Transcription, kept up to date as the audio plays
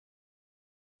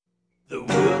The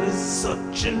world is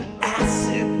such an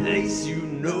acid place, you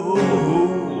know.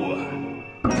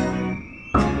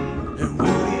 And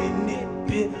wouldn't it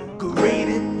be great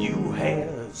if you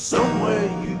had somewhere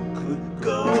you could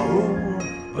go?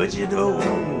 But you don't.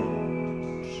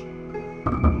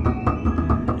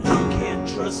 You can't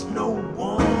trust no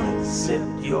one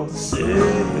except yourself.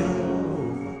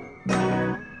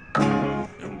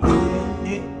 And wouldn't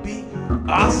it be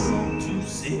awesome to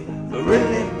see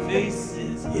friendly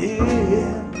faces here?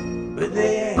 But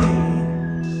they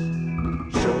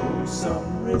ain't. Show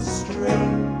some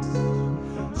restraint.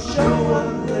 Show a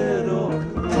little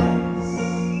class.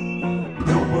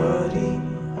 Nobody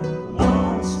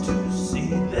wants to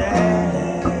see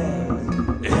that.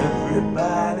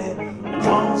 Everybody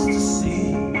wants to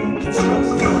see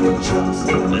Construxnunchux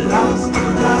lost in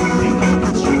lobby.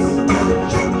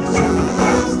 Construxnunchux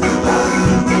lost in lobby.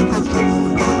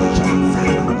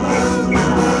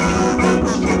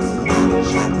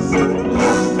 Construxnunchux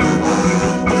lost in lobby.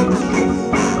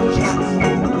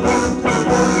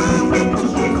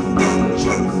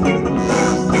 Construxnunchux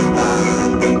lost in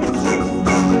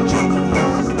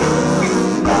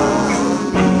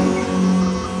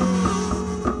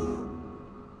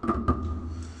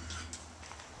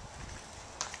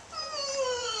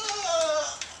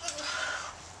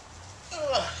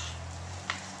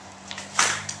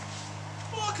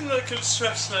Welcome to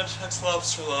Construxnunchux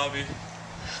Lobster Lobby.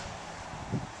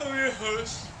 I'm your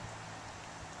host.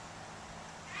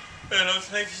 And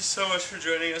thank you so much for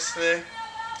joining us today.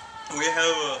 We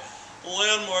have a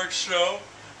landmark show,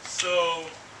 so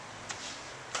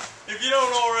if you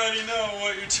don't already know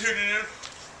what you're tuning in.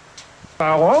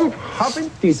 Warum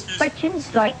haben die Deutschen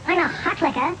so eine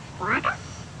hartliche Sprache?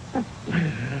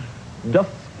 das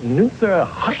Nüsse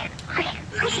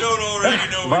If you don't already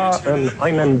know what war you're tuning in in,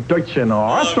 einem deutschen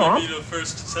allow Restaurant me to be the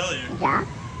first to tell you. Ja.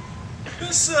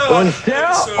 This und der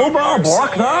episode marks,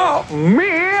 Oberbrockner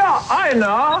mir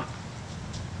einer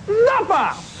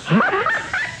Napper.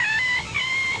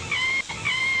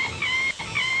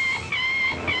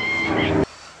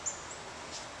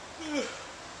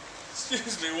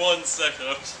 Excuse me 1 second.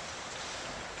 I'm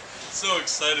so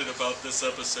excited about this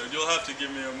episode. You'll have to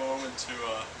give me a moment to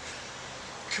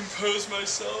compose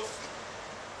myself.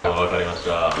 わかりまし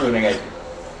た。お願い。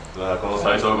さあ、この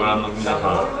サイトをご覧の皆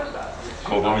さん、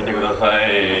ここ見てくださ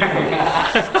い。こ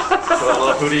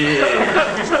のフリー、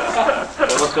こ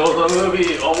のショートムービ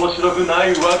ー、面白くな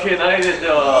いわけないでし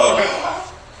ょ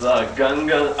う。さあ、ガン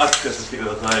ガンアクセスしてく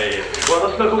ださい。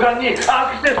私の股間にア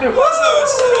クセス。As I was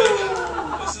saying,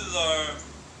 this is our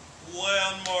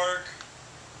landmark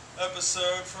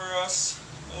episode for us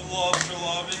of Lobster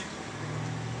Lobby.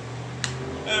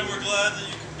 And we're glad that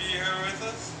you can be here with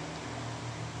us.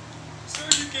 So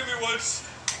you give me one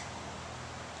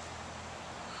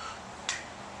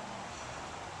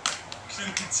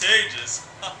contagious.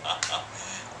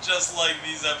 Just like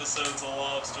these episodes of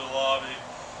Lobster Lobby.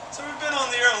 So we've been on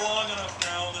the air long enough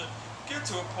now to get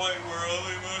to a point where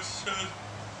only of us should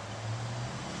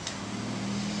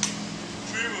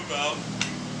dream about.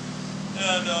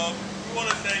 And we want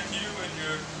to thank you and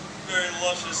your very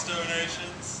luscious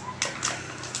donations.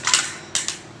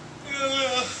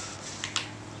 And,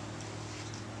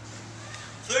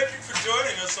 thank you for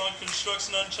joining us on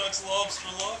Construxnunchux Lobster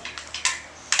Lobby.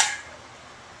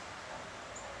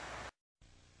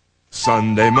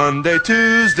 Sunday, Monday,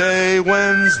 Tuesday,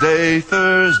 Wednesday,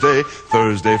 Thursday,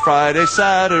 Thursday, Friday,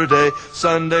 Saturday,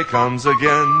 Sunday comes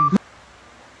again.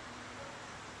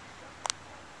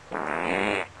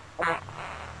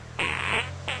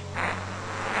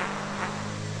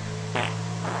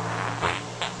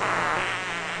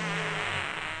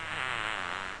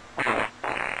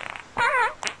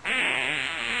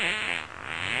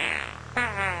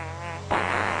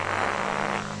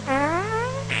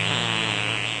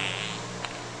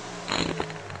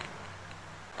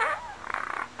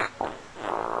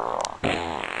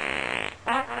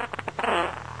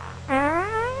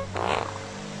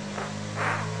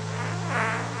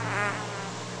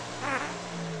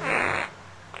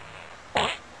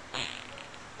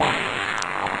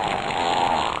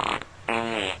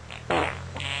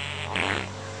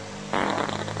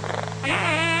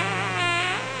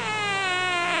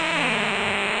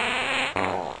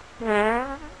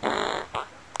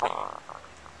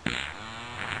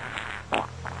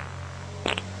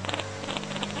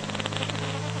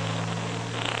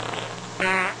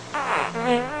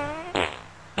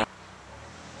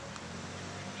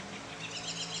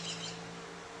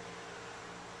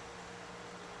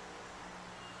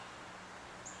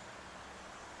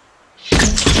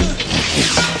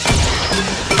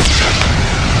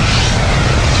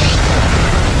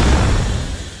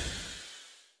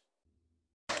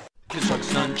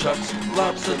 Construxnunchux,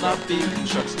 Lobster lobby,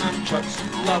 Construxnunchux,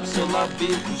 Lobster lobby,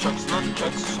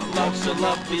 Construxnunchux, Lobster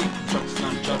lobby,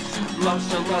 Construxnunchux,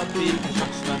 Lobster lobby,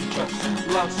 Construxnunchux,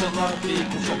 Lobster lobby,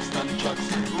 Construxnunchux,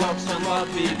 Lobster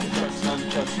lobby,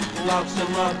 Construxnunchux, Lobster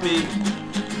lobby.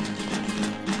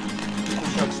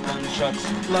 Construxnunchux,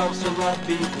 Lobster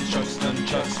lobby,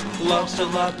 Construxnunchux, Lobster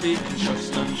lobby,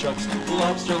 Construxnunchux,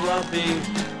 Lobster lobby.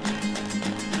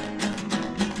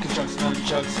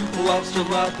 Construxnunchux, Lobster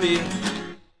lobby.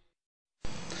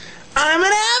 I'm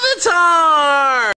an avatar!